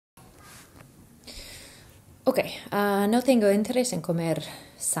Okay, no tengo interés en comer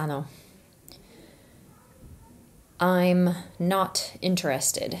sano. I'm not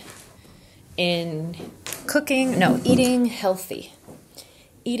interested in eating healthy.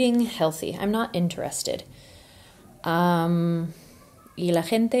 Eating healthy. I'm not interested. Y la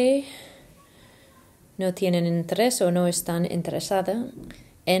gente no tienen interés o no están interesada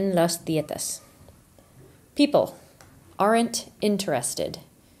en las dietas. People aren't interested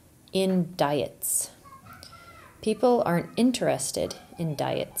in diets. People aren't interested in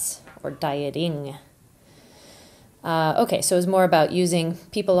diets or dieting. Okay, so it's more about using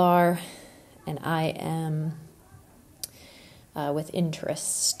people are and I am with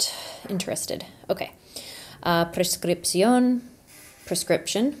interest. Interested. Okay. Prescripción,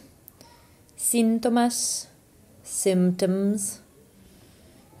 prescription. Síntomas, symptoms.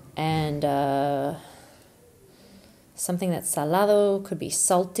 And something that's salado could be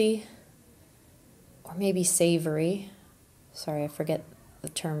salty or maybe savory. Sorry, I forget the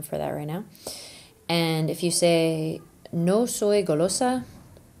term for that right now. And if you say, no soy golosa,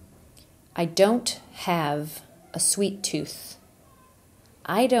 I don't have a sweet tooth.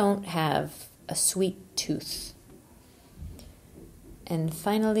 I don't have a sweet tooth. And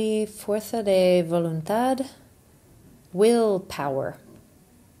finally, fuerza de voluntad, willpower.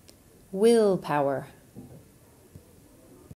 Willpower.